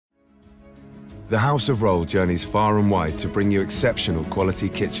The House of Rohl journeys far and wide to bring you exceptional quality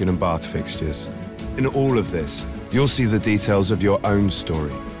kitchen and bath fixtures. In all of this, you'll see the details of your own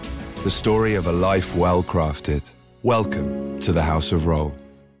story. The story of a life well crafted. Welcome to the House of Rohl.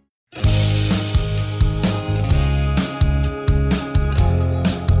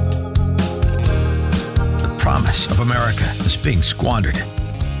 The promise of America is being squandered.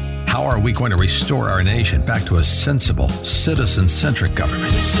 How are we going to restore our nation back to a sensible, citizen-centric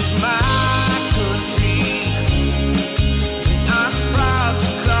government? This is my country, and I'm proud to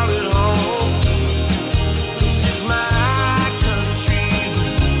call it home. This is my country,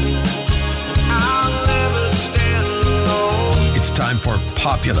 and I'll never stand alone. It's time for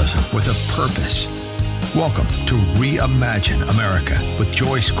populism with a purpose. Welcome to Reimagine America with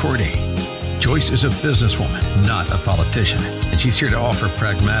Joyce Cordy. Joyce is a businesswoman, not a politician, and she's here to offer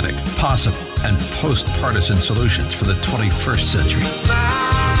pragmatic, possible, and post-partisan solutions for the 21st century. This is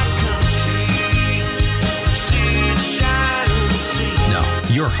my country, from sea to shining sea. Now,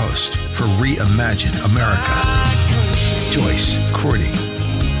 your host for Reimagine America, Joyce Cordy.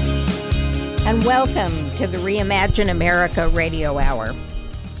 And welcome to the Reimagine America Radio Hour.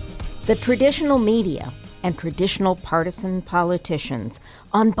 The traditional media and traditional partisan politicians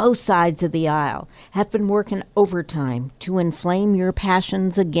on both sides of the aisle have been working overtime to inflame your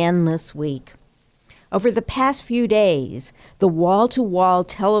passions again this week. Over the past few days, the wall-to-wall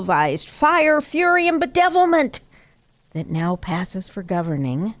televised fire, fury, and bedevilment that now passes for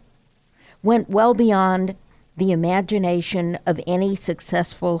governing went well beyond the imagination of any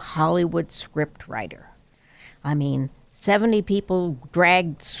successful Hollywood scriptwriter. I mean, 70 people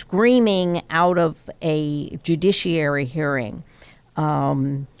dragged screaming out of a judiciary hearing,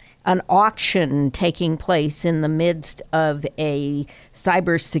 an auction taking place in the midst of a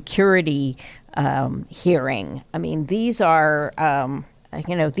cybersecurity hearing. I mean, these are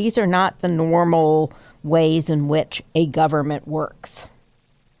not the normal ways in which a government works.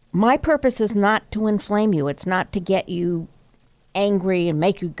 My purpose is not to inflame you. It's not to get you angry and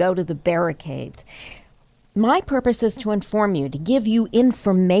make you go to the barricades. My purpose is to inform you, to give you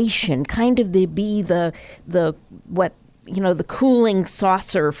information, kind of to be the cooling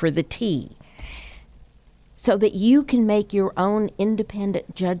saucer for the tea, so that you can make your own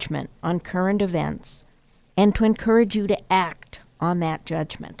independent judgment on current events and to encourage you to act on that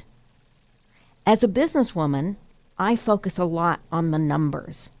judgment. As a businesswoman, I focus a lot on the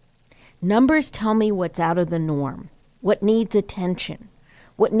numbers. Numbers tell me what's out of the norm, what needs attention,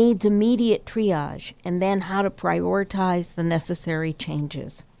 what needs immediate triage, and then how to prioritize the necessary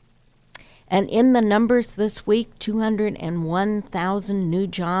changes. And in the numbers this week, 201,000 new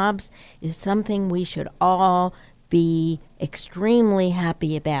jobs is something we should all be extremely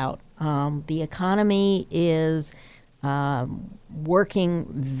happy about. The economy is working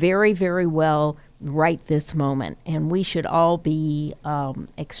very, very well right this moment, and we should all be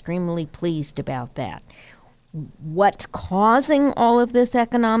extremely pleased about that. What's causing all of this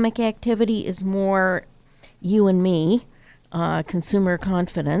economic activity is more you and me, consumer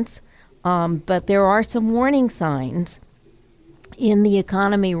confidence, but there are some warning signs in the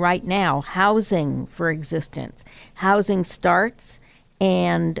economy right now. Housing, for instance, housing starts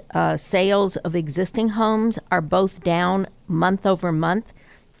and sales of existing homes are both down month over month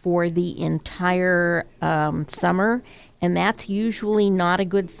for the entire summer. And that's usually not a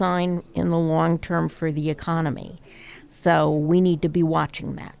good sign in the long term for the economy. So we need to be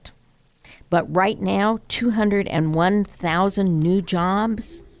watching that. But right now, 201,000 new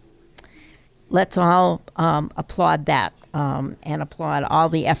jobs. Let's all applaud that and applaud all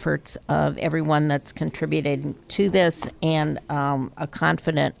the efforts of everyone that's contributed to this and a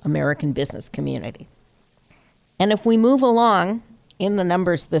confident American business community. And if we move along in the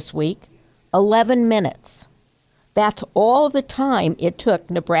numbers this week, 11 minutes. That's all the time it took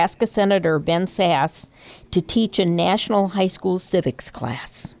Nebraska Senator Ben Sasse to teach a national high school civics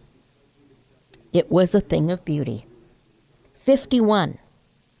class. It was a thing of beauty. 51.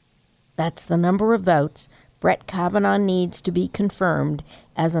 That's the number of votes Brett Kavanaugh needs to be confirmed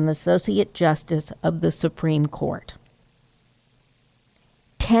as an Associate Justice of the Supreme Court.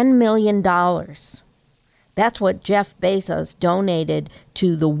 $10 million. That's what Jeff Bezos donated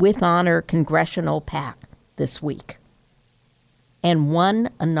to the With Honor Congressional PAC this week. And one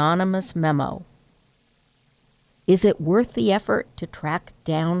anonymous memo. Is it worth the effort to track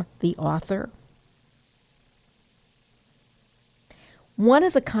down the author? One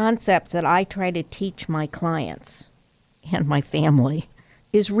of the concepts that I try to teach my clients and my family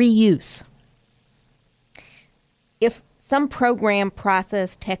is reuse. If some program,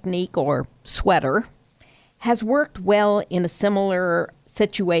 process, technique, or sweater has worked well in a similar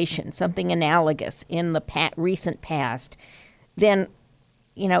situation, something analogous in the recent past, then,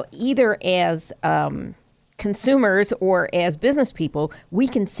 either as consumers or as business people, we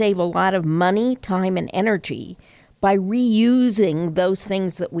can save a lot of money, time, and energy by reusing those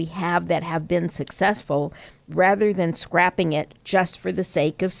things that we have that have been successful rather than scrapping it just for the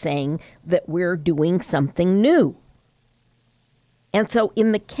sake of saying that we're doing something new. And so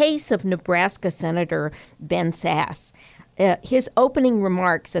in the case of Nebraska Senator Ben Sasse, his opening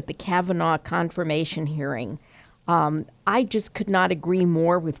remarks at the Kavanaugh confirmation hearing, I just could not agree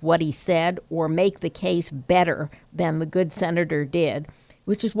more with what he said or make the case better than the good senator did,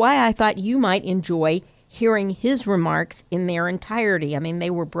 which is why I thought you might enjoy hearing his remarks in their entirety. I mean, they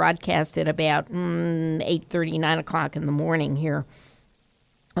were broadcast at about 8:30, 9 o'clock in the morning here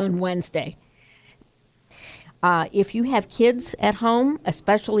on Wednesday. If you have kids at home,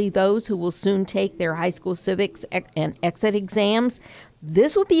 especially those who will soon take their high school civics and exit exams,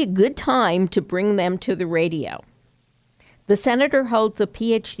 this would be a good time to bring them to the radio. The senator holds a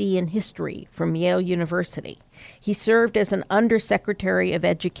PhD in history from Yale University. He served as an undersecretary of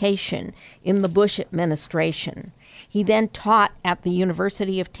education in the Bush administration. He then taught at the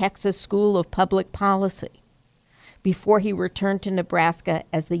University of Texas School of Public Policy before he returned to Nebraska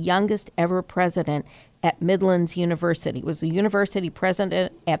as the youngest ever president at Midlands University. He was a university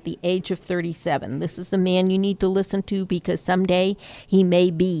president at the age of 37. This is the man you need to listen to because someday he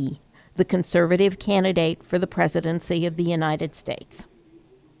may be the conservative candidate for the presidency of the United States.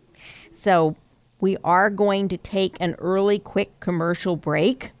 So we are going to take an early, quick commercial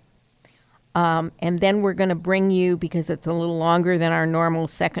break. And then we're going to bring you, because it's a little longer than our normal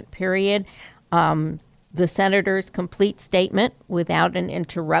second period, the senator's complete statement without an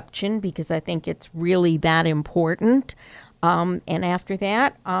interruption, because I think it's really that important. And after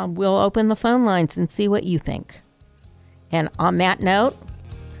that, we'll open the phone lines and see what you think. And on that note,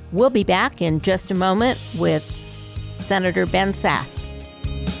 we'll be back in just a moment with Senator Ben Sasse.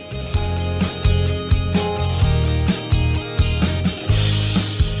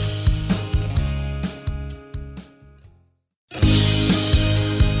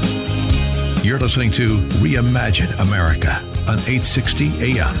 You're listening to Reimagine America on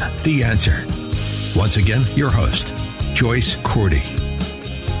 860 AM. The Answer. Once again, your host, Joyce Cordy.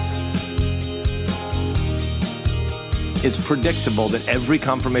 It's predictable that every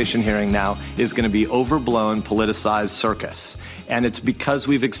confirmation hearing now is going to be overblown, politicized circus. And it's because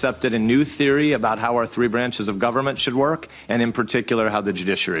we've accepted a new theory about how our three branches of government should work, and in particular, how the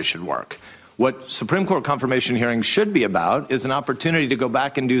judiciary should work. What Supreme Court confirmation hearings should be about is an opportunity to go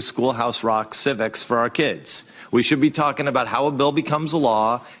back and do schoolhouse rock civics for our kids. We should be talking about how a bill becomes a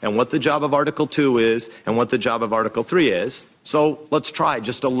law and what the job of Article 2 is and what the job of Article 3 is. So let's try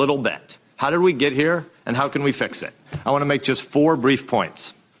just a little bit. How did we get here and how can we fix it? I want to make just 4 brief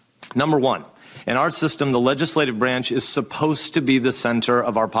points. Number 1, in our system, the legislative branch is supposed to be the center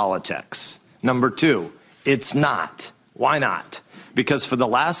of our politics. Number 2, it's not. Why not? Because for the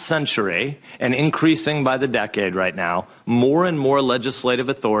last century, and increasing by the decade right now, more and more legislative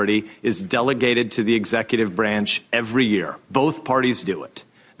authority is delegated to the executive branch every year. Both parties do it.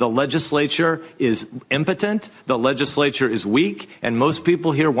 The legislature is impotent, the legislature is weak, and most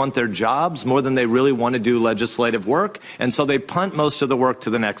people here want their jobs more than they really want to do legislative work, and so they punt most of the work to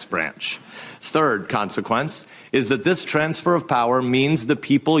the next branch. Third consequence is that this transfer of power means the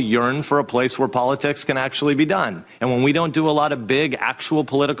people yearn for a place where politics can actually be done. And when we don't do a lot of big actual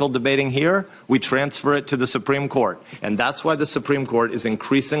political debating here, we transfer it to the Supreme Court. And that's why the Supreme Court is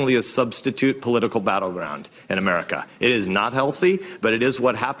increasingly a substitute political battleground in America. It is not healthy, but it is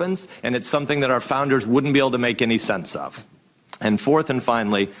what happens, and it's something that our founders wouldn't be able to make any sense of. And fourth and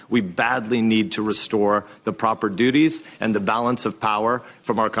finally, we badly need to restore the proper duties and the balance of power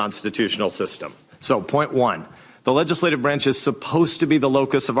from our constitutional system. So point 1, the legislative branch is supposed to be the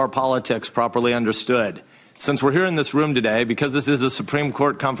locus of our politics, properly understood. Since we're here in this room today, because this is a Supreme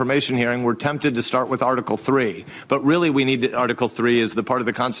Court confirmation hearing, we're tempted to start with Article 3. But really, we need Article 3 is the part of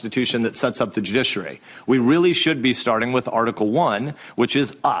the Constitution that sets up the judiciary. We really should be starting with Article 1, which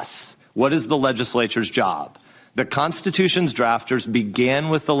is us. What is the legislature's job? The Constitution's drafters began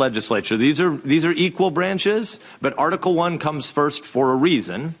with the legislature. These are equal branches, but Article 1 comes first for a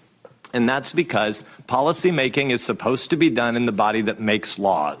reason, and that's because policymaking is supposed to be done in the body that makes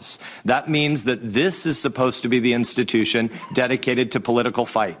laws. That means that this is supposed to be the institution dedicated to political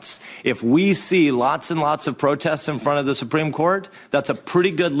fights. If we see lots and lots of protests in front of the Supreme Court, that's a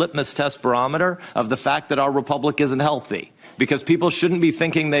pretty good litmus test barometer of the fact that our republic isn't healthy. Because people shouldn't be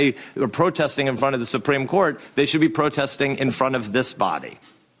thinking they are protesting in front of the Supreme Court. They should be protesting in front of this body.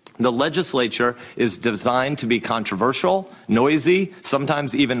 The legislature is designed to be controversial, noisy,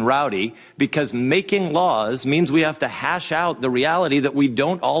 sometimes even rowdy, because making laws means we have to hash out the reality that we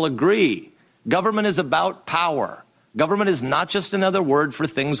don't all agree. Government is about power. Government is not just another word for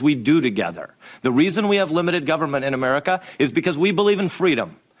things we do together. The reason we have limited government in America is because we believe in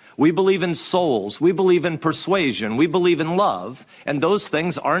freedom. We believe in souls. We believe in persuasion. We believe in love. And those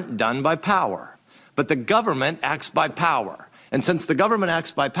things aren't done by power. But the government acts by power. And since the government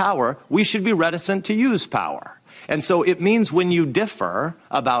acts by power, we should be reticent to use power. And so it means when you differ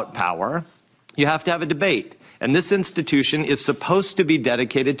about power, you have to have a debate. And this institution is supposed to be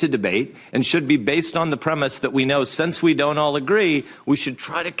dedicated to debate and should be based on the premise that we know since we don't all agree, we should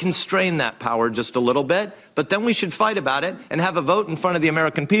try to constrain that power just a little bit, but then we should fight about it and have a vote in front of the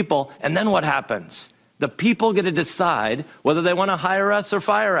American people. And then what happens? The people get to decide whether they want to hire us or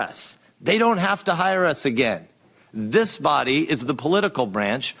fire us. They don't have to hire us again. This body is the political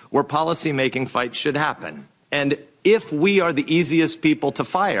branch where policymaking fights should happen. And if we are the easiest people to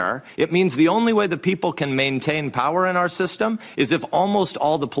fire, it means the only way the people can maintain power in our system is if almost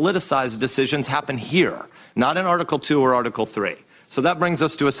all the politicized decisions happen here, not in Article 2 or Article 3. So that brings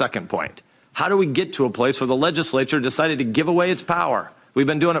us to a second point. How do we get to a place where the legislature decided to give away its power? We've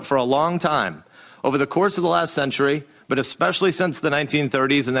been doing it for a long time. Over the course of the last century, but especially since the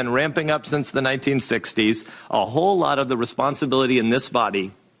 1930s and then ramping up since the 1960s, a whole lot of the responsibility in this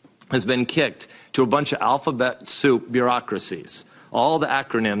body has been kicked to a bunch of alphabet soup bureaucracies. All the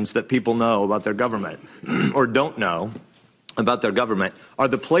acronyms that people know about their government or don't know about their government are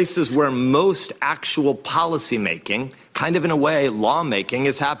the places where most actual policy making, kind of in a way lawmaking,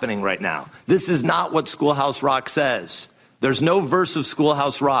 is happening right now. This is not what Schoolhouse Rock says. There's no verse of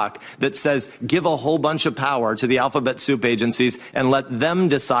Schoolhouse Rock that says give a whole bunch of power to the alphabet soup agencies and let them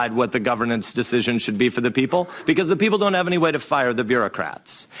decide what the governance decision should be for the people, because the people don't have any way to fire the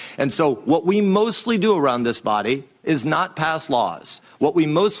bureaucrats. And so what we mostly do around this body is not pass laws. What we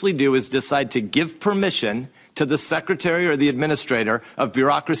mostly do is decide to give permission to the secretary or the administrator of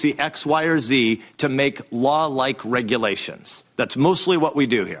bureaucracy X, Y, or Z to make law-like regulations. That's mostly what we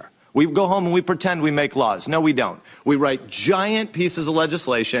do here. We go home and we pretend we make laws. No, we don't. We write giant pieces of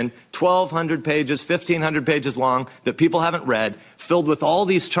legislation, 1,200 pages, 1,500 pages long, that people haven't read, filled with all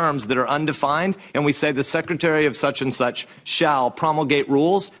these terms that are undefined, and we say the secretary of such and such shall promulgate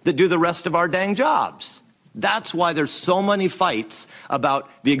rules that do the rest of our dang jobs. That's why there's so many fights about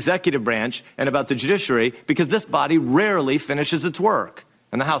the executive branch and about the judiciary, because this body rarely finishes its work.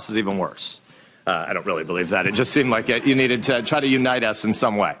 And the House is even worse. I don't really believe that. It just seemed like you needed to try to unite us in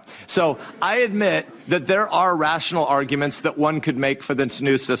some way. So I admit that there are rational arguments that one could make for this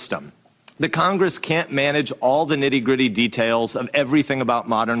new system. The Congress can't manage all the nitty-gritty details of everything about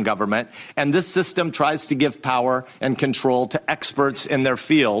modern government, and this system tries to give power and control to experts in their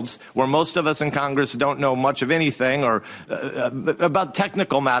fields, where most of us in Congress don't know much of anything, or about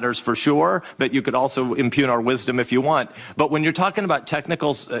technical matters for sure, but you could also impugn our wisdom if you want. But when you're talking about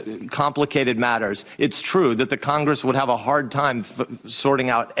technical, complicated matters, it's true that the Congress would have a hard time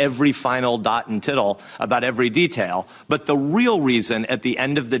sorting out every final dot and tittle about every detail. But the real reason at the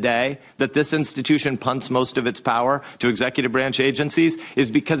end of the day that this institution punts most of its power to executive branch agencies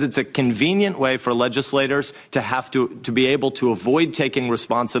is because it's a convenient way for legislators to have to be able to avoid taking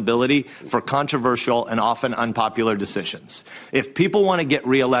responsibility for controversial and often unpopular decisions. If people want to get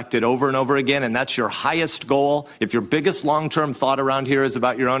reelected over and over again, and that's your highest goal, if your biggest long-term thought around here is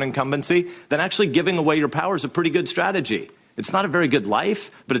about your own incumbency, then actually giving away your power is a pretty good strategy. It's not a very good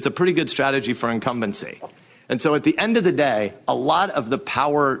life, but it's a pretty good strategy for incumbency. And so at the end of the day, a lot of the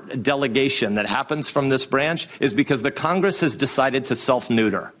power delegation that happens from this branch is because the Congress has decided to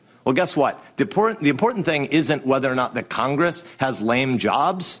self-neuter. Well, guess what? The important thing isn't whether or not the Congress has lame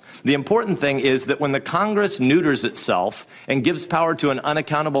jobs. The important thing is that when the Congress neuters itself and gives power to an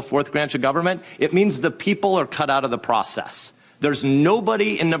unaccountable fourth branch of government, it means the people are cut out of the process. There's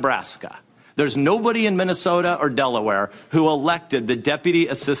nobody in Nebraska, there's nobody in Minnesota or Delaware who elected the Deputy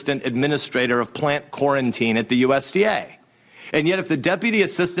Assistant Administrator of Plant Quarantine at the USDA. And yet if the Deputy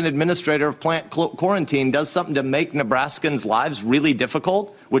Assistant Administrator of Plant Quarantine does something to make Nebraskans' lives really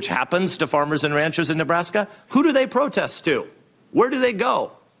difficult, which happens to farmers and ranchers in Nebraska, who do they protest to? Where do they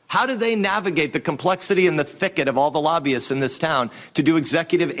go? How do they navigate the complexity and the thicket of all the lobbyists in this town to do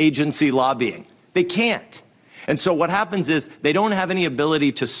executive agency lobbying? They can't. And so what happens is they don't have any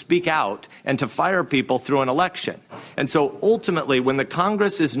ability to speak out and to fire people through an election. And so ultimately, when the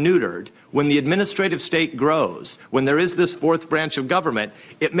Congress is neutered, when the administrative state grows, when there is this fourth branch of government,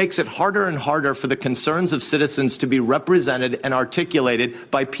 it makes it harder and harder for the concerns of citizens to be represented and articulated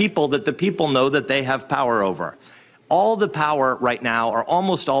by people that the people know that they have power over. all the power right now, or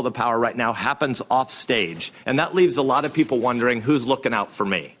almost all the power right now, happens off stage. And that leaves a lot of people wondering who's looking out for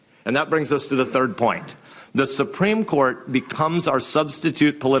me. And that brings us to the third point. The Supreme Court becomes our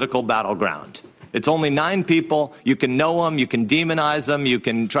substitute political battleground. It's only 9 people. You can know them, you can demonize them, you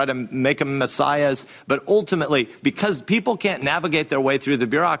can try to make them messiahs. But ultimately, because people can't navigate their way through the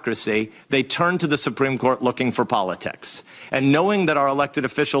bureaucracy, they turn to the Supreme Court looking for politics. And knowing that our elected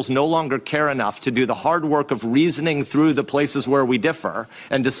officials no longer care enough to do the hard work of reasoning through the places where we differ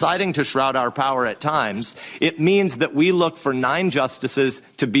and deciding to shroud our power at times, it means that we look for 9 justices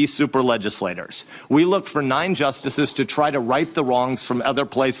to be super legislators. We look for 9 justices to try to right the wrongs from other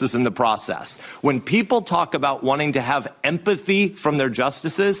places in the process. When people talk about wanting to have empathy from their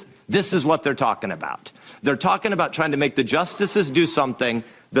justices, this is what they're talking about. They're talking about trying to make the justices do something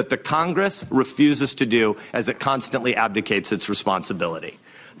that the Congress refuses to do as it constantly abdicates its responsibility.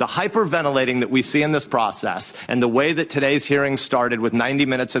 The hyperventilating that we see in this process and the way that today's hearing started with 90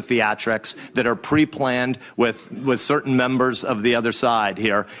 minutes of theatrics that are pre-planned with certain members of the other side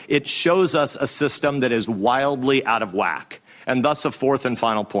here, it shows us a system that is wildly out of whack. And thus a fourth and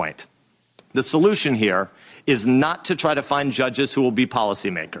final point. The solution here is not to try to find judges who will be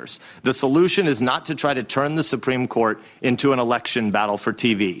policymakers. The solution is not to try to turn the Supreme Court into an election battle for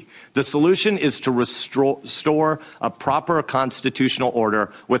TV. The solution is to restore a proper constitutional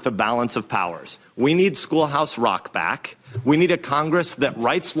order with a balance of powers. We need Schoolhouse Rock back. We need a Congress that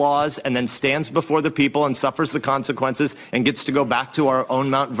writes laws and then stands before the people and suffers the consequences and gets to go back to our own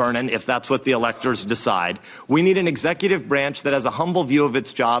Mount Vernon if that's what the electors decide. We need an executive branch that has a humble view of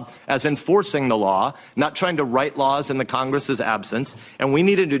its job as enforcing the law, not trying to write laws in the Congress's absence. And we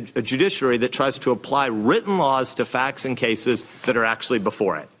need a judiciary that tries to apply written laws to facts and cases that are actually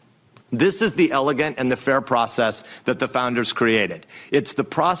before it. This is the elegant and the fair process that the founders created. It's the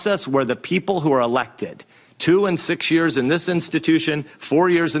process where the people who are elected, 2 and 6 years in this institution, 4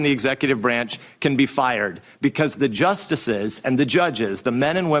 years in the executive branch, can be fired because the justices and the judges, the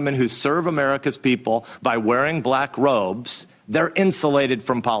men and women who serve America's people by wearing black robes, they're insulated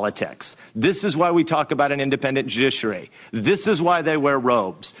from politics. This is why we talk about an independent judiciary. This is why they wear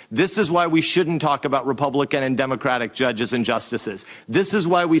robes. This is why we shouldn't talk about Republican and Democratic judges and justices. This is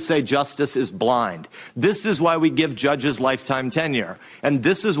why we say justice is blind. This is why we give judges lifetime tenure. And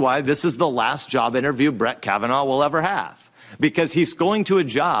this is why this is the last job interview Brett Kavanaugh will ever have. Because he's going to a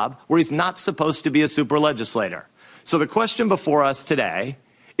job where he's not supposed to be a super legislator. So the question before us today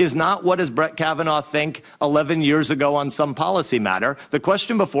is not what does Brett Kavanaugh think 11 years ago on some policy matter. The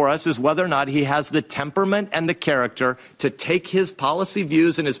question before us is whether or not he has the temperament and the character to take his policy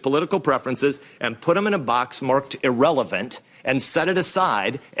views and his political preferences and put them in a box marked irrelevant and set it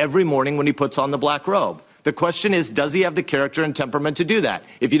aside every morning when he puts on the black robe. The question is, does he have the character and temperament to do that?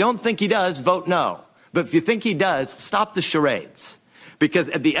 If you don't think he does, vote no. But if you think he does, stop the charades. Because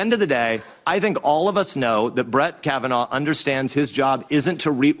at the end of the day, I think all of us know that Brett Kavanaugh understands his job isn't to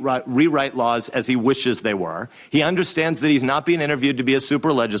rewrite laws as he wishes they were. He understands that he's not being interviewed to be a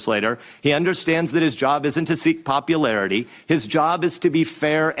super legislator. He understands that his job isn't to seek popularity. His job is to be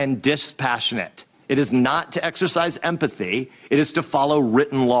fair and dispassionate. It is not to exercise empathy. It is to follow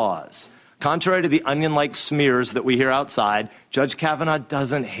written laws. Contrary to the onion-like smears that we hear outside, Judge Kavanaugh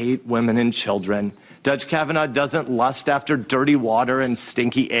doesn't hate women and children. Judge Kavanaugh doesn't lust after dirty water and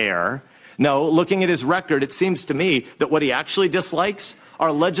stinky air. No, looking at his record, it seems to me that what he actually dislikes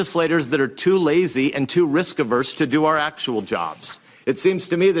are legislators that are too lazy and too risk-averse to do our actual jobs. It seems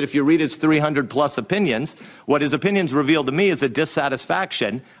to me that if you read his 300-plus opinions, what his opinions reveal to me is a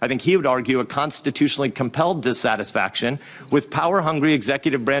dissatisfaction, I think he would argue a constitutionally compelled dissatisfaction, with power-hungry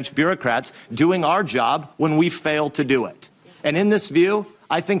executive branch bureaucrats doing our job when we fail to do it. And in this view,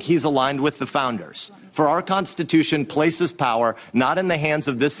 I think he's aligned with the founders. For our Constitution places power not in the hands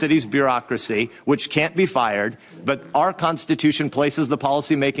of this city's bureaucracy, which can't be fired, but our Constitution places the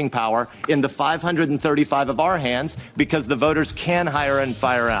policymaking power in the 535 of our hands because the voters can hire and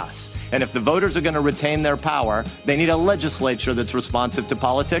fire us. And if the voters are going to retain their power, they need a legislature that's responsive to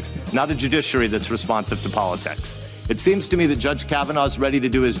politics, not a judiciary that's responsive to politics. It seems to me that Judge Kavanaugh is ready to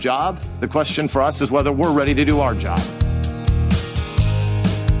do his job. The question for us is whether we're ready to do our job.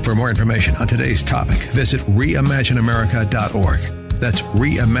 For more information on today's topic, visit reimagineamerica.org. That's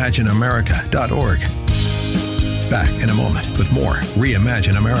reimagineamerica.org. Back in a moment with more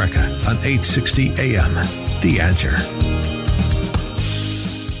Reimagine America on 860 AM. The Answer.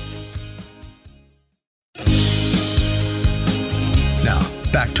 Now,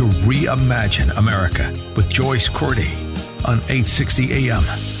 back to Reimagine America with Joyce Cordy on 860 AM.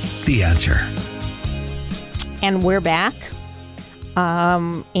 The Answer. And we're back.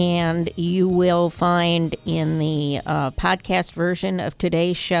 And you will find in the podcast version of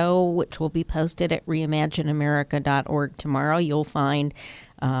today's show, which will be posted at reimagineamerica.org tomorrow, you'll find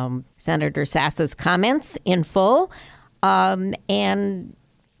Senator Sassa's comments in full. And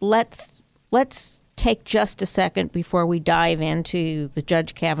let's take just a second before we dive into the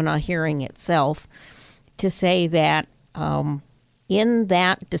Judge Kavanaugh hearing itself to say that in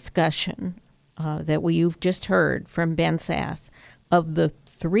that discussion that you've just heard from Ben Sasse of the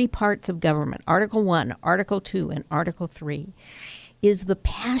three parts of government, Article 1, Article 2, and Article 3, is the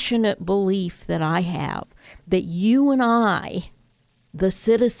passionate belief that I have that you and I, the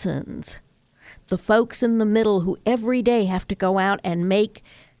citizens, the folks in the middle who every day have to go out and make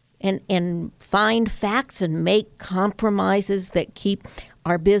and find facts and make compromises that keep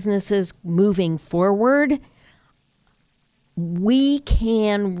our businesses moving forward, we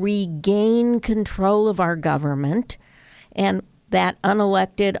can regain control of our government, and that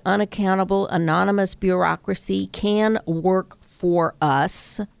unelected, unaccountable, anonymous bureaucracy can work for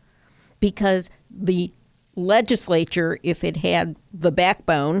us because the legislature, if it had the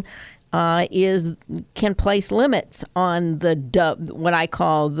backbone, can place limits on what I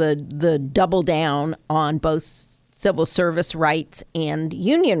call the double down on both civil service rights and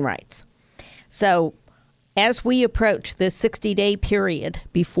union rights. So as we approach this 60-day period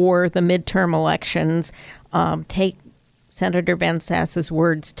before the midterm elections, take Senator Ben Sasse's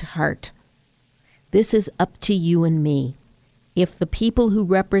words to heart. This is up to you and me. If the people who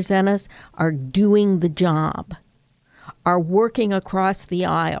represent us are doing the job, are working across the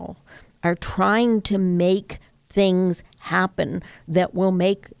aisle, are trying to make things happen that will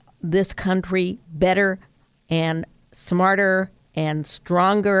make this country better and smarter and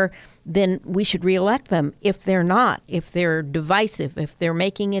stronger, then we should reelect them. If they're not, if they're divisive, if they're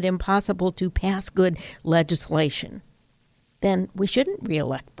making it impossible to pass good legislation, then we shouldn't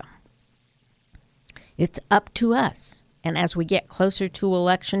reelect them. It's up to us. And as we get closer to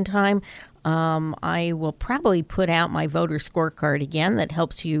election time, I will probably put out my voter scorecard again that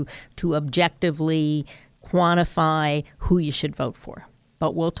helps you to objectively quantify who you should vote for.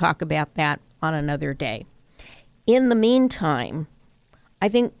 But we'll talk about that on another day. In the meantime, I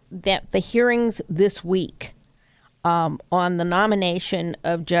think that the hearings this week on the nomination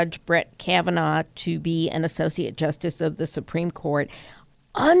of Judge Brett Kavanaugh to be an Associate Justice of the Supreme Court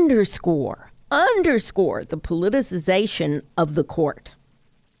underscore the politicization of the court.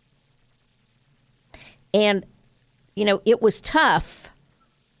 And, you know, it was tough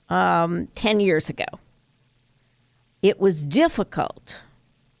 10 years ago. It was difficult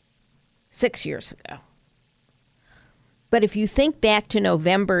 6 years ago. But if you think back to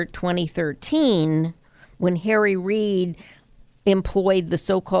November 2013, when Harry Reid employed the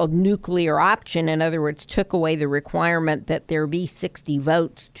so-called nuclear option, in other words, took away the requirement that there be 60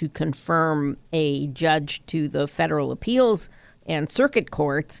 votes to confirm a judge to the federal appeals and circuit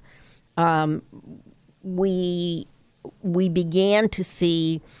courts, we began to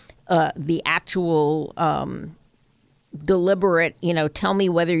see the actual deliberate, tell me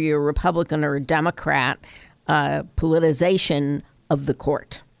whether you're a Republican or a Democrat, politicization of the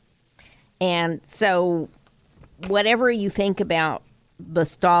court. And so whatever you think about the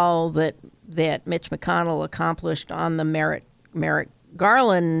stall that Mitch McConnell accomplished on the Merrick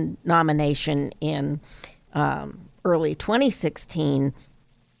Garland nomination in early 2016,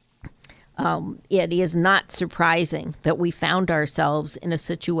 it is not surprising that we found ourselves in a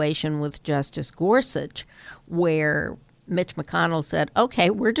situation with Justice Gorsuch where Mitch McConnell said,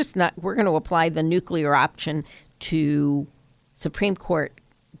 okay, we're going to apply the nuclear option to Supreme Court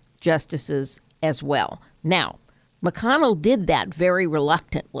justices as well. Now, McConnell did that very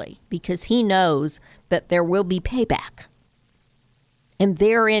reluctantly because he knows that there will be payback. And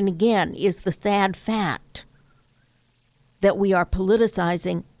therein, again, is the sad fact that we are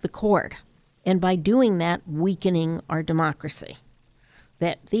politicizing the court. And by doing that, weakening our democracy.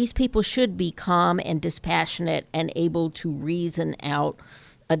 That these people should be calm and dispassionate and able to reason out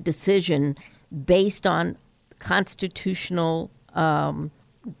a decision based on constitutional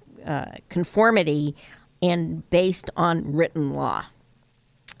conformity and based on written law.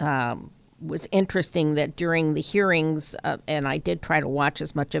 Was interesting that during the hearings, and I did try to watch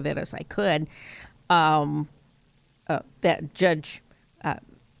as much of it as I could, that Judge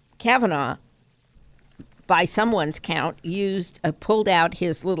Kavanaugh, by someone's count, pulled out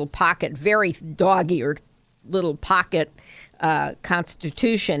his little pocket, very dog-eared little pocket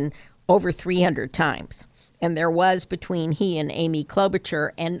Constitution over 300 times. And there was, between he and Amy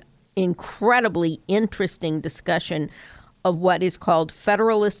Klobuchar, an incredibly interesting discussion of what is called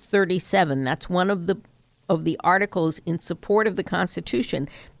Federalist 37. That's one of the of the articles in support of the Constitution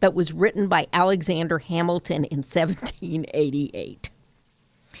that was written by Alexander Hamilton in 1788.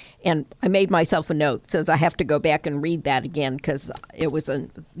 And I made myself a note, says I have to go back and read that again because it was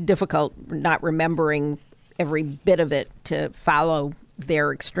difficult not remembering every bit of it to follow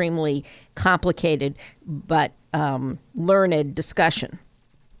their extremely complicated but learned discussion.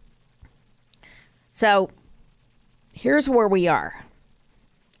 So here's where we are.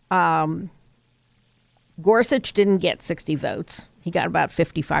 Gorsuch didn't get 60 votes. He got about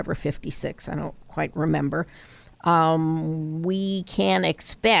 55 or 56. I don't quite remember. We can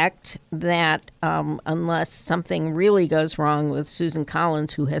expect that unless something really goes wrong with Susan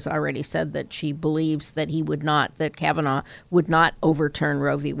Collins, who has already said that she believes that that Kavanaugh would not overturn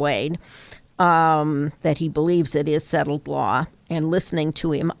Roe v. Wade, that he believes it is settled law. And listening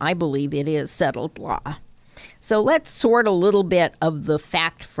to him, I believe it is settled law. So let's sort a little bit of the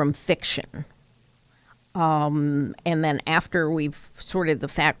fact from fiction. And then after we've sorted the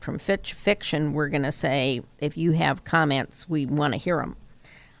fact from fiction, we're going to say, if you have comments, we want to hear them.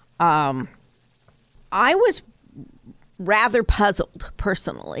 I was rather puzzled,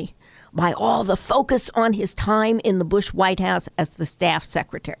 personally, by all the focus on his time in the Bush White House as the staff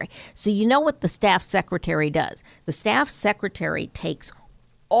secretary. So you know what the staff secretary does? The staff secretary takes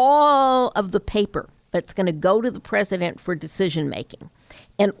all of the paper that's going to go to the president for decision-making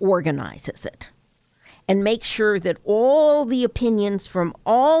and organizes it, and make sure that all the opinions from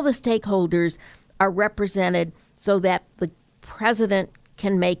all the stakeholders are represented so that the president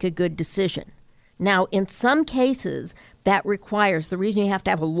can make a good decision. Now, in some cases, that requires, the reason you have to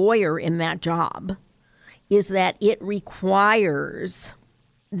have a lawyer in that job is that it requires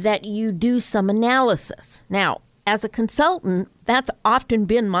that you do some analysis. Now, as a consultant, that's often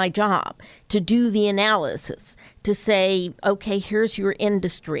been my job, to do the analysis, to say, okay, here's your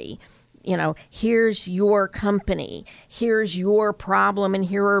industry. Here's your company, here's your problem, and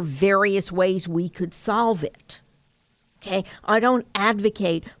here are various ways we could solve it. Okay, I don't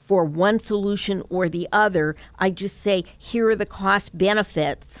advocate for one solution or the other. I just say, here are the cost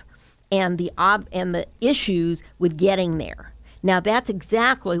benefits and the issues with getting there. Now, that's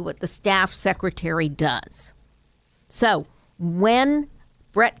exactly what the staff secretary does. So when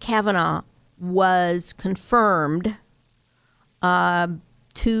Brett Kavanaugh was confirmed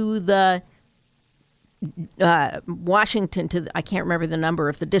to the Washington, I can't remember the number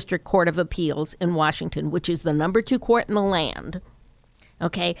of the District Court of Appeals in Washington, which is the number 2 court in the land,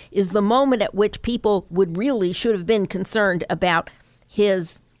 okay, is the moment at which people should have been concerned about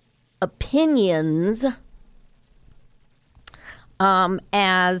his opinions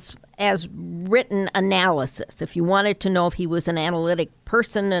as written analysis. If you wanted to know if he was an analytic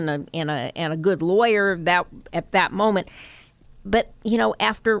person and a good lawyer at that moment. But,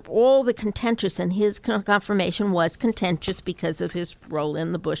 after all the contentious, and his confirmation was contentious because of his role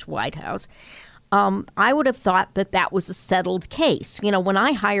in the Bush White House, I would have thought that was a settled case. When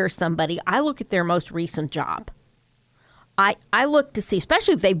I hire somebody, I look at their most recent job. I look to see,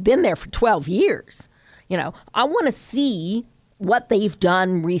 especially if they've been there for 12 years, I want to see what they've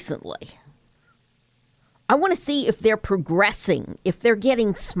done recently. I want to see if they're progressing, if they're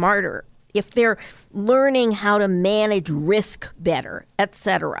getting smarter, if they're learning how to manage risk better,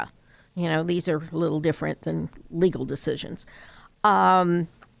 etc. These are a little different than legal decisions. And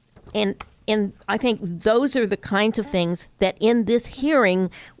I think those are the kinds of things that in this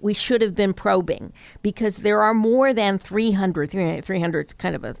hearing we should have been probing, because there are more than 300 is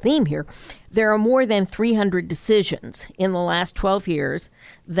kind of a theme here. There are more than 300 decisions in the last 12 years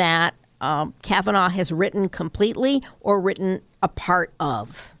that Kavanaugh has written completely or written a part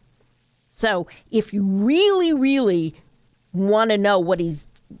of. So if you really, really want to know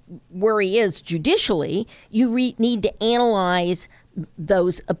where he is judicially, you need to analyze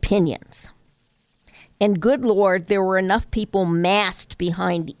those opinions. And good Lord, there were enough people massed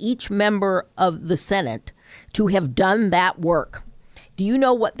behind each member of the Senate to have done that work. Do you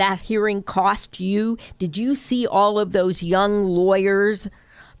know what that hearing cost you? Did you see all of those young lawyers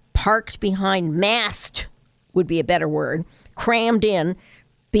massed would be a better word, crammed in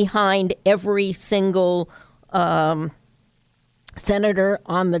behind every single senator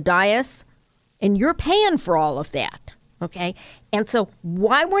on the dais? And you're paying for all of that, okay? And so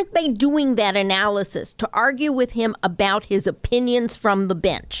why weren't they doing that analysis to argue with him about his opinions from the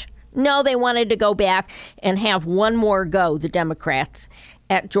bench? No, they wanted to go back and have one more go, the Democrats,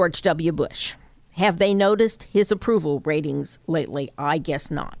 at George W. Bush. Have they noticed his approval ratings lately? I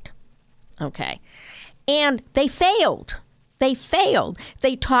guess not. Okay. And they failed. They failed.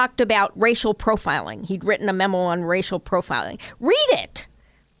 They talked about racial profiling. He'd written a memo on racial profiling. Read it.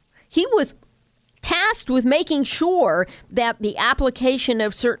 He was tasked tasked with making sure that the application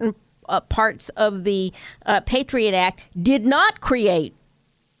of certain parts of the Patriot Act did not create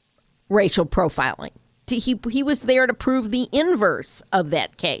racial profiling. He was there to prove the inverse of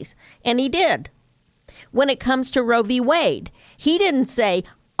that case, and he did. When it comes to Roe v. Wade, he didn't say,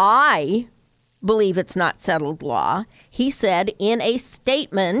 I believe it's not settled law. He said in a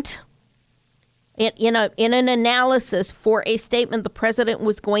statement, in an analysis for a statement the president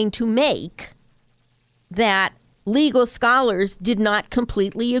was going to make, that legal scholars did not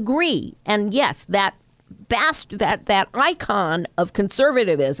completely agree. And yes, that icon of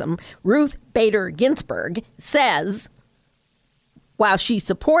conservatism, Ruth Bader Ginsburg, says, while she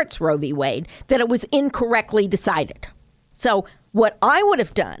supports Roe v. Wade, that it was incorrectly decided. So what I would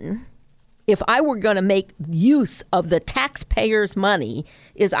have done if I were going to make use of the taxpayers' money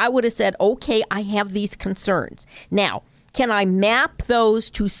is I would have said, okay, I have these concerns. Now, can I map those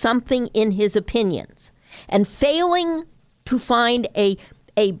to something in his opinions? And failing to find a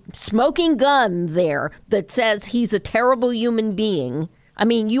smoking gun there that says he's a terrible human being. I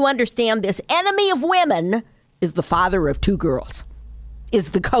mean, you understand this enemy of women is the father of 2 girls,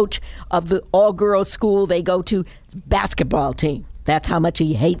 is the coach of the all-girls school they go to basketball team. That's how much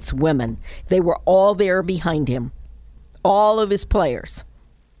he hates women. They were all there behind him, all of his players,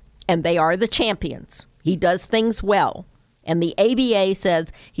 and they are the champions. He does things well. And the ABA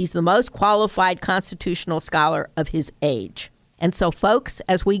says he's the most qualified constitutional scholar of his age. And so, folks,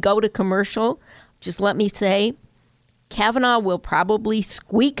 as we go to commercial, just let me say, Kavanaugh will probably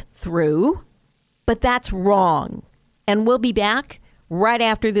squeak through, but that's wrong. And we'll be back right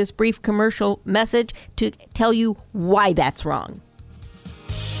after this brief commercial message to tell you why that's wrong.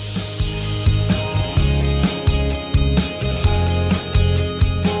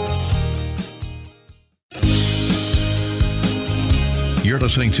 You're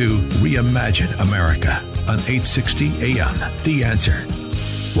listening to Reimagine America on 860 AM. The Answer.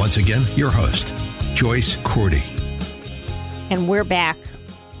 Once again, your host, Joyce Cordy. And we're back.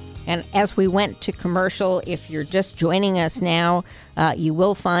 And as we went to commercial, if you're just joining us now, you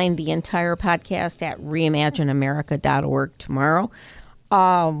will find the entire podcast at reimagineamerica.org tomorrow.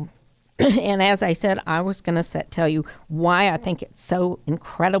 And as I said, I was going to tell you why I think it's so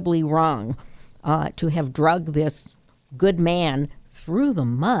incredibly wrong to have drugged this good man through the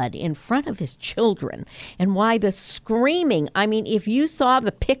mud in front of his children, and why the screaming. I mean, if you saw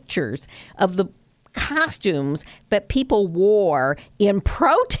the pictures of the costumes that people wore in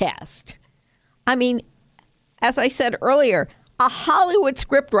protest, I mean, as I said earlier, a Hollywood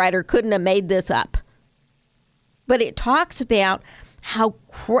scriptwriter couldn't have made this up. But it talks about how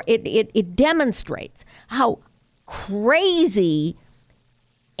it demonstrates how crazy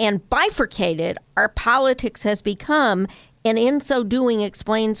and bifurcated our politics has become, and in so doing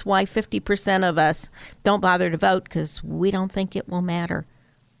explains why 50% of us don't bother to vote because we don't think it will matter.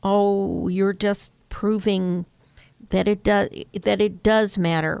 Oh, you're just proving that it does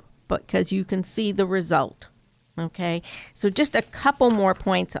matter, because you can see the result. Okay, so just a couple more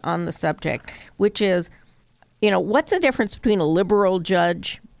points on the subject, which is, what's the difference between a liberal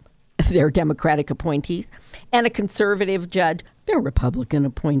judge, they're Democratic appointees, and a conservative judge, they're Republican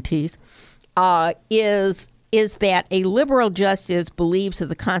appointees, is that a liberal justice believes that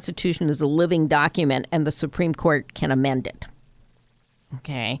the Constitution is a living document and the Supreme Court can amend it,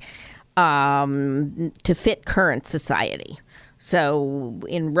 okay, to fit current society. So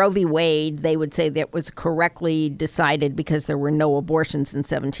in Roe v. Wade, they would say that was correctly decided because there were no abortions in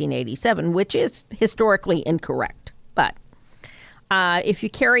 1787, which is historically incorrect. But if you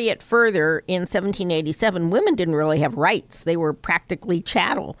carry it further, in 1787, women didn't really have rights. They were practically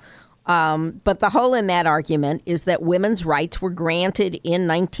chattel. But the hole in that argument is that women's rights were granted in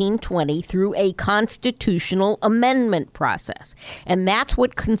 1920 through a constitutional amendment process. And that's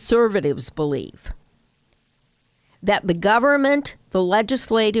what conservatives believe. That the government, the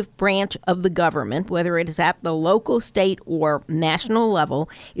legislative branch of the government, whether it is at the local, state, or national level,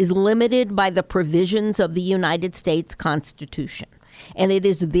 is limited by the provisions of the United States Constitution. And it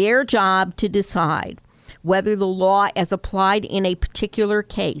is their job to decide whether the law as applied in a particular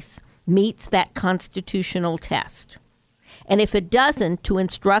case meets that constitutional test. And if it doesn't, to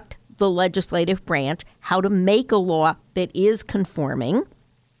instruct the legislative branch how to make a law that is conforming,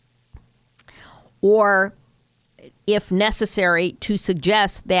 or if necessary, to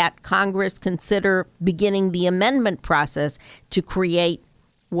suggest that Congress consider beginning the amendment process to create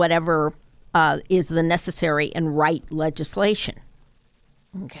whatever is the necessary and right legislation.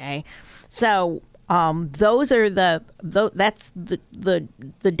 Okay, so Those are that's the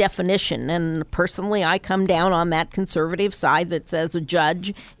definition. And personally, I come down on that conservative side that says a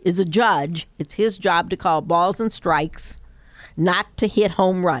judge is a judge. It's his job to call balls and strikes, not to hit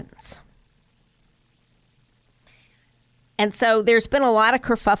home runs. And so there's been a lot of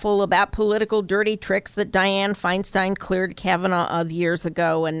kerfuffle about political dirty tricks that Dianne Feinstein cleared Kavanaugh of years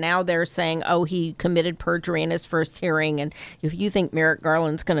ago. And now they're saying, oh, he committed perjury in his first hearing. And if you think Merrick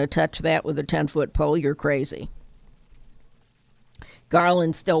Garland's going to touch that with a 10-foot pole, you're crazy.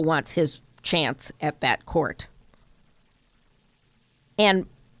 Garland still wants his chance at that court. And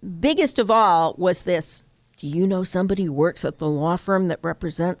biggest of all was this. Do you know somebody who works at the law firm that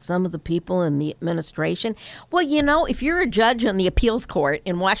represents some of the people in the administration? Well, you know, if you're a judge on the appeals court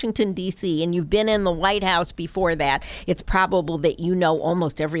in Washington, D.C., and you've been in the White House before that, it's probable that you know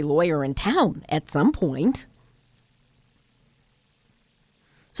almost every lawyer in town at some point.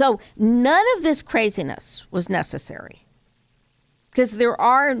 So none of this craziness was necessary because there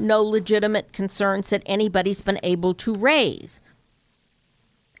are no legitimate concerns that anybody's been able to raise.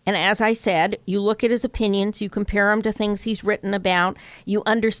 And as I said, you look at his opinions, you compare them to things he's written about, you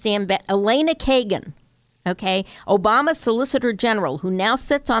understand that Elena Kagan, okay, Obama's Solicitor General, who now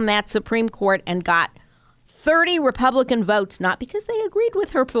sits on that Supreme Court and got 30 Republican votes, not because they agreed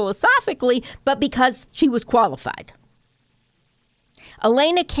with her philosophically, but because she was qualified.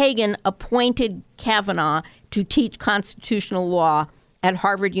 Elena Kagan appointed Kavanaugh to teach constitutional law at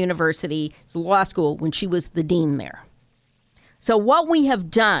Harvard University's law school when she was the dean there. So what we have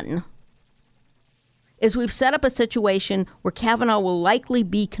done is we've set up a situation where Kavanaugh will likely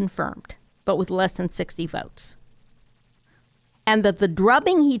be confirmed, but with less than 60 votes. And that the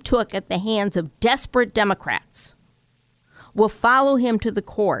drubbing he took at the hands of desperate Democrats will follow him to the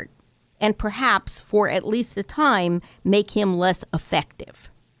court and perhaps, for at least a time, make him less effective.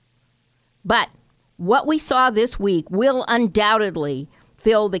 But what we saw this week will undoubtedly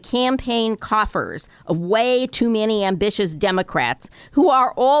fill the campaign coffers of way too many ambitious Democrats who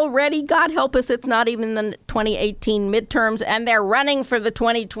are already, God help us, it's not even the 2018 midterms, and they're running for the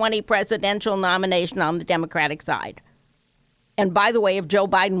 2020 presidential nomination on the Democratic side. And by the way, if Joe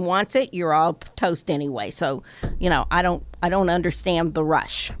Biden wants it, you're all toast anyway. So, you know, I don't understand the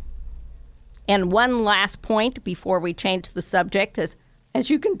rush. And one last point before we change the subject, because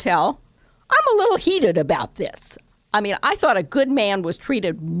as you can tell, I'm a little heated about this. I mean, I thought a good man was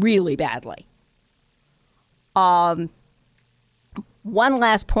treated really badly. One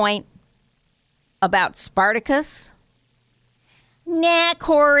last point about Spartacus. Nah,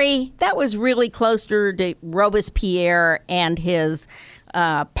 Corey, that was really closer to Robespierre and his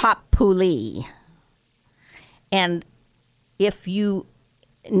Pop Pouly. And if you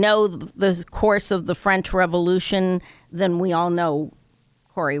know the course of the French Revolution, then we all know,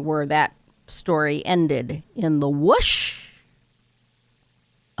 Corey, where that story ended in the whoosh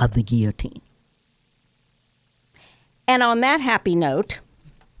of the guillotine. And on that happy note,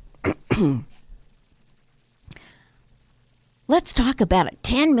 let's talk about a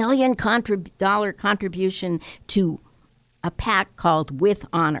 $10 million contribution to a PAC called With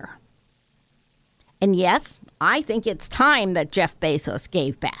Honor. And yes, I think it's time that Jeff Bezos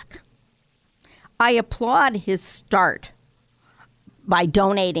gave back. I applaud his start by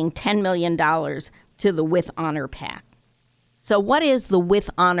donating $10 million to the With Honor PAC. So what is the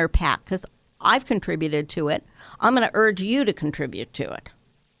With Honor PAC? Because I've contributed to it. I'm going to urge you to contribute to it.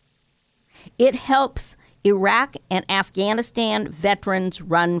 It helps Iraq and Afghanistan veterans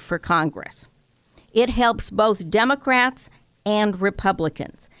run for Congress. It helps both Democrats and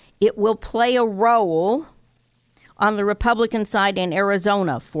Republicans. It will play a role on the Republican side in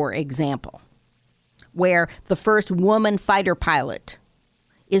Arizona, for example, where the first woman fighter pilot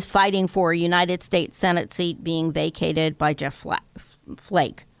is fighting for a United States Senate seat being vacated by Jeff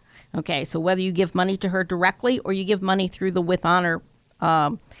Flake. Okay, so whether you give money to her directly or you give money through the With Honor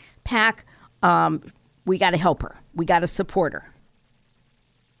PAC, we got to help her. We got to support her.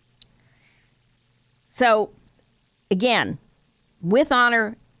 So, again, With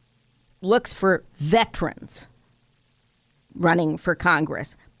Honor looks for veterans running for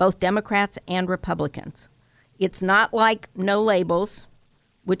Congress, both Democrats and Republicans. It's not like No Labels,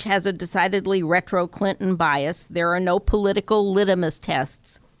 which has a decidedly retro Clinton bias. There are no political litmus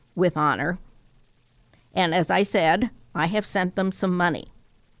tests with Honor. And as I said, I have sent them some money.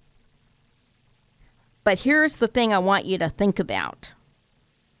 But here's the thing I want you to think about.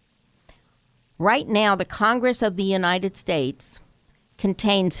 Right now, the Congress of the United States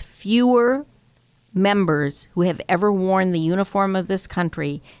contains fewer members who have ever worn the uniform of this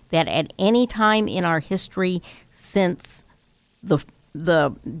country than at any time in our history since the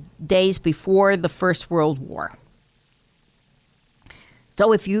the days before the First World War.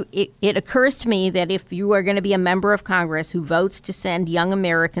 So it occurs to me that if you are going to be a member of Congress who votes to send young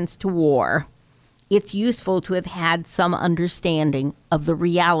Americans to war, it's useful to have had some understanding of the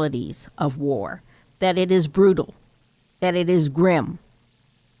realities of war, that it is brutal, that it is grim,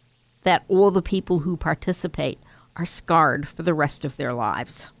 that all the people who participate are scarred for the rest of their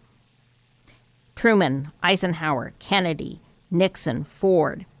lives. Truman, Eisenhower, Kennedy, Nixon,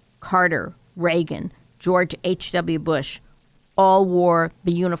 Ford, Carter, Reagan, George H.W. Bush all wore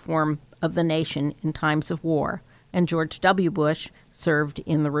the uniform of the nation in times of war, and George W. Bush served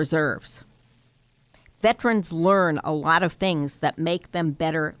in the reserves. Veterans learn a lot of things that make them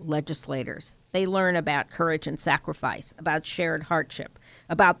better legislators. They learn about courage and sacrifice, about shared hardship,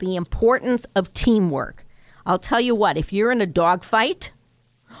 about the importance of teamwork. I'll tell you what, if you're in a dogfight,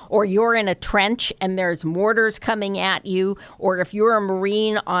 or you're in a trench and there's mortars coming at you, or if you're a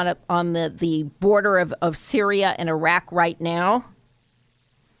Marine on the border of Syria and Iraq right now,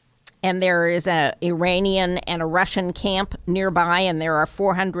 and there is an Iranian and a Russian camp nearby, and there are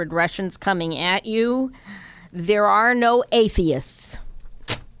 400 Russians coming at you, there are no atheists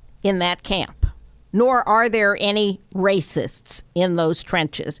in that camp, nor are there any racists in those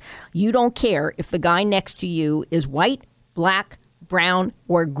trenches. You don't care if the guy next to you is white, black, brown,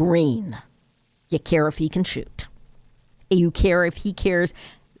 or green. You care if he can shoot. You care if he cares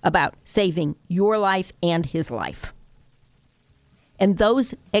about saving your life and his life. And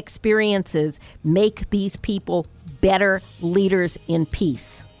those experiences make these people better leaders in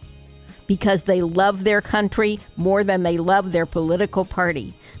peace because they love their country more than they love their political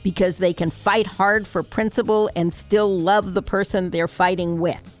party, because they can fight hard for principle and still love the person they're fighting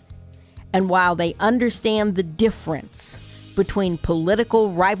with. And while they understand the difference between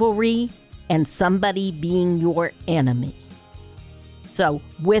political rivalry and somebody being your enemy. So,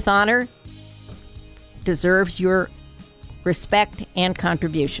 with honor, deserves your respect and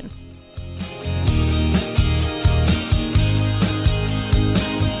contribution.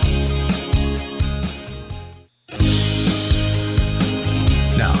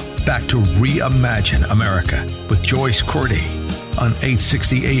 Now, back to Reimagine America with Joyce Cordy on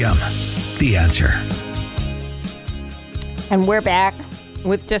 860 AM. The Answer. And we're back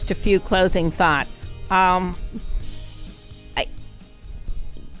with just a few closing thoughts. As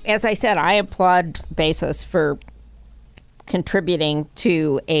I said, I applaud Bezos for contributing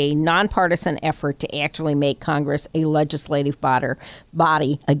to a nonpartisan effort to actually make Congress a legislative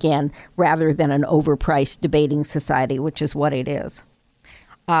body again, rather than an overpriced debating society, which is what it is.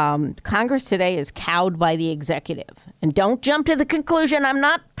 Congress today is cowed by the executive. And don't jump to the conclusion I'm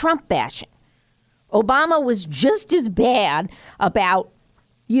not Trump bashing. Obama was just as bad about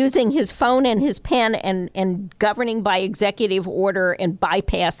using his phone and his pen and governing by executive order and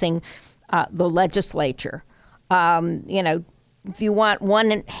bypassing the legislature. If you want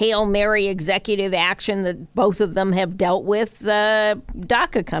one Hail Mary executive action that both of them have dealt with,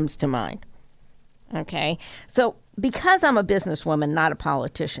 DACA comes to mind. Okay, so because I'm a businesswoman, not a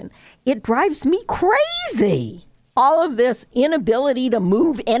politician, it drives me crazy. All of this inability to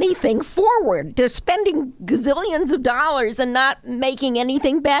move anything forward, to spending gazillions of dollars and not making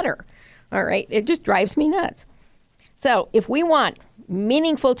anything better. All right, it just drives me nuts. So if we want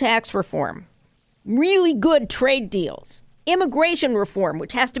meaningful tax reform, really good trade deals, immigration reform,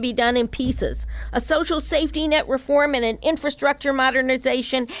 which has to be done in pieces, a social safety net reform and an infrastructure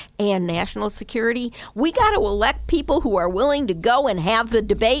modernization, and national security, we got to elect people who are willing to go and have the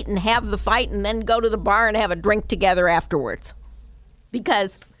debate and have the fight and then go to the bar and have a drink together afterwards.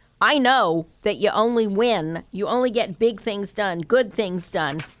 Because I know that you only win, you only get big things done, good things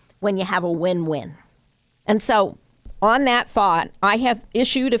done, when you have a win-win. And so, on that thought, I have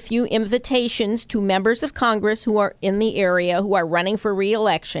issued a few invitations to members of Congress who are in the area, who are running for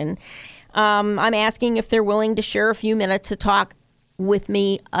re-election. I'm asking if they're willing to share a few minutes to talk with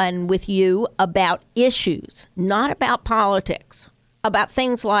me and with you about issues, not about politics, about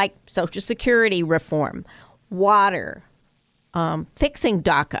things like Social Security reform, water, fixing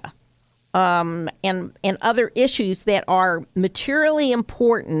DACA, and other issues that are materially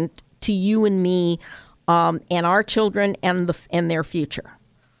important to you and me, and our children and their future.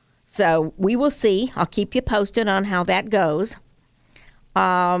 So we will see. I'll keep you posted on how that goes.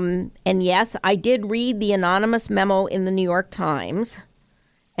 And yes, I did read the anonymous memo in the New York Times,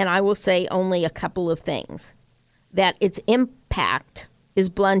 and I will say only a couple of things. That its impact is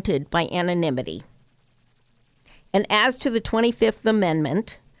blunted by anonymity. And as to the 25th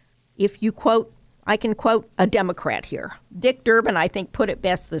Amendment, if you quote, I can quote a Democrat here. Dick Durbin, I think, put it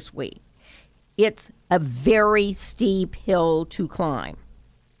best this week. It's a very steep hill to climb.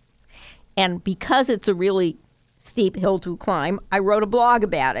 And because it's a really steep hill to climb, I wrote a blog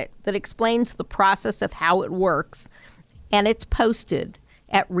about it that explains the process of how it works, and it's posted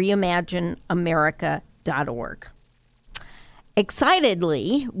at reimagineamerica.org.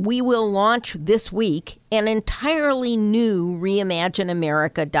 Excitedly, we will launch this week an entirely new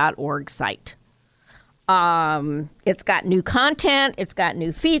reimagineamerica.org site. It's got new content. It's got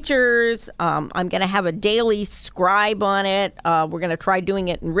new features. I'm going to have a daily scribe on it. We're going to try doing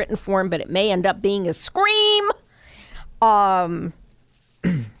it in written form, but it may end up being a scream. So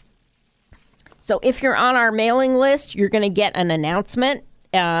if you're on our mailing list, you're going to get an announcement.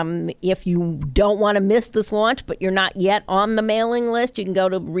 If you don't want to miss this launch, but you're not yet on the mailing list, you can go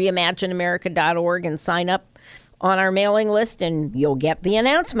to reimagineamerica.org and sign up on our mailing list, and you'll get the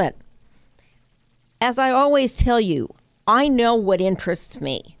announcement. As I always tell you, I know what interests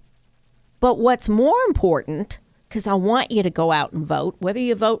me. But what's more important, because I want you to go out and vote, whether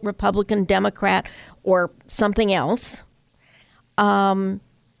you vote Republican, Democrat, or something else,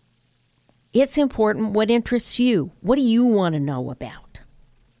 it's important what interests you. What do you want to know about?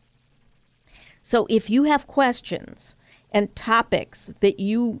 So if you have questions and topics that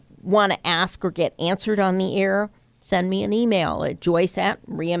you want to ask or get answered on the air, send me an email at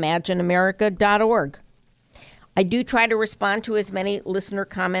joyce@reimagineamerica.org. I do try to respond to as many listener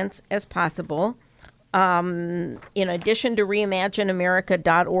comments as possible. In addition to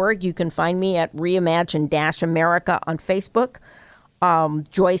reimagineamerica.org, you can find me at Reimagine-America on Facebook,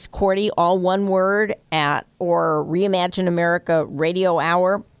 Joyce Cordy, all one word, or Reimagine America Radio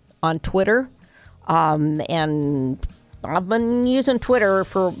Hour on Twitter. And I've been using Twitter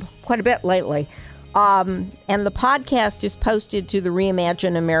for quite a bit lately. And the podcast is posted to the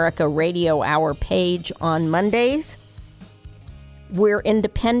Reimagine America Radio Hour page on Mondays. We're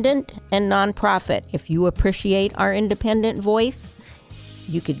independent and nonprofit. If you appreciate our independent voice,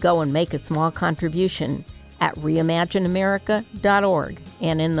 you could go and make a small contribution at reimagineamerica.org.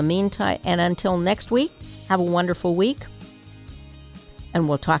 And in the meantime, and until next week, have a wonderful week, and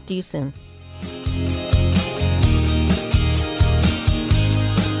we'll talk to you soon.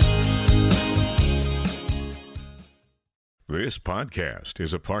 This podcast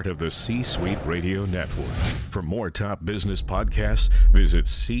is a part of the C-Suite Radio Network. For more top business podcasts, visit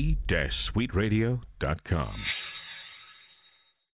c-suiteradio.com.